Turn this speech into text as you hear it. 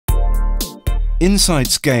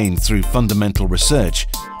Insights gained through fundamental research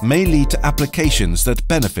may lead to applications that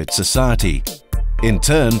benefit society. In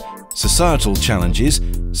turn, societal challenges,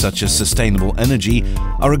 such as sustainable energy,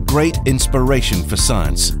 are a great inspiration for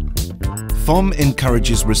science. FOM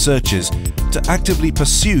encourages researchers to actively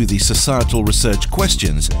pursue these societal research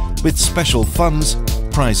questions with special funds,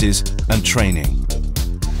 prizes and training.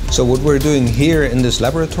 So what we're doing here in this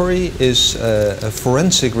laboratory is a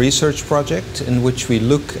forensic research project in which we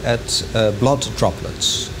look at blood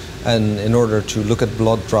droplets. And in order to look at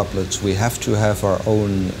blood droplets, we have to have our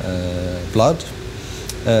own blood.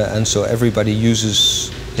 And so everybody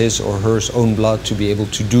uses his or her own blood to be able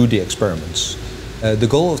to do the experiments. The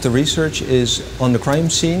goal of the research is on the crime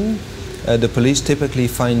scene. The police typically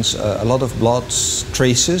finds a lot of blood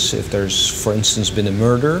traces if there's, for instance, been a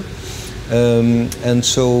murder. And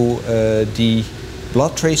so the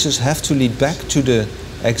blood traces have to lead back to the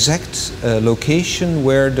exact location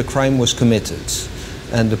where the crime was committed.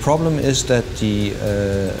 And the problem is that the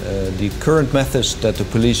current methods that the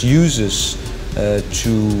police uses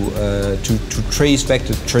to trace back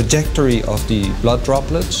the trajectory of the blood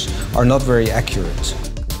droplets are not very accurate.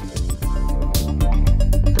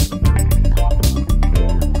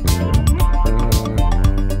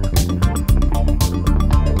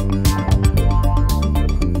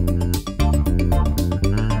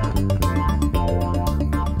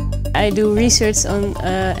 I do research on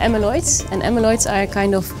amyloids, and amyloids are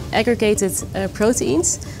kind of aggregated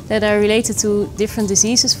proteins that are related to different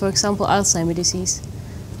diseases, for example Alzheimer's disease.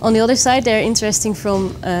 On the other side, they're interesting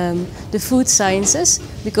from the food sciences,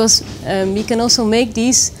 because we can also make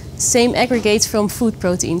these same aggregates from food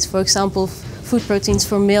proteins, for example food proteins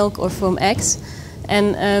from milk or from eggs.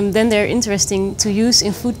 And then they're interesting to use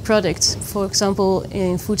in food products, for example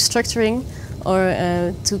in food structuring,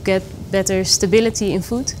 or to get better stability in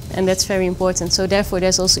food, and that's very important. So therefore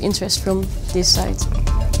there's also interest from this side.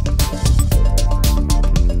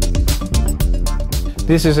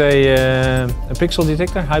 This is a pixel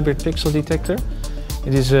detector, hybrid pixel detector.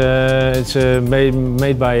 It is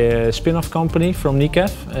made by a spin-off company from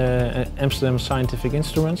NICAF, Amsterdam Scientific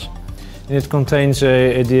Instruments. And it contains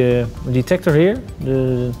a detector here,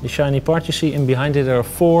 the shiny part you see, and behind it there are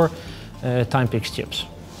 4 Timepics chips.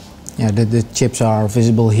 Yeah, the chips are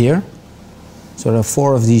visible here. So there are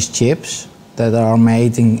 4 of these chips that are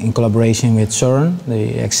made in collaboration with CERN,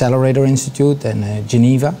 the Accelerator Institute, and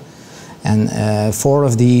Geneva. And 4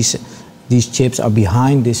 of these chips are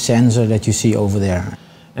behind this sensor that you see over there.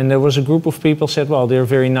 And there was a group of people said, well, they're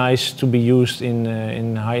very nice to be used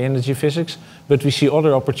in high energy physics, but we see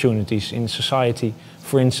other opportunities in society,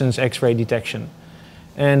 for instance, X-ray detection.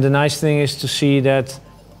 And the nice thing is to see that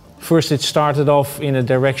first it started off in a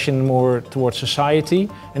direction more towards society,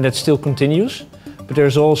 and that still continues. But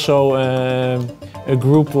there's also a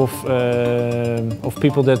group of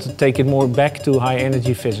people that take it more back to high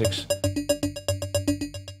energy physics.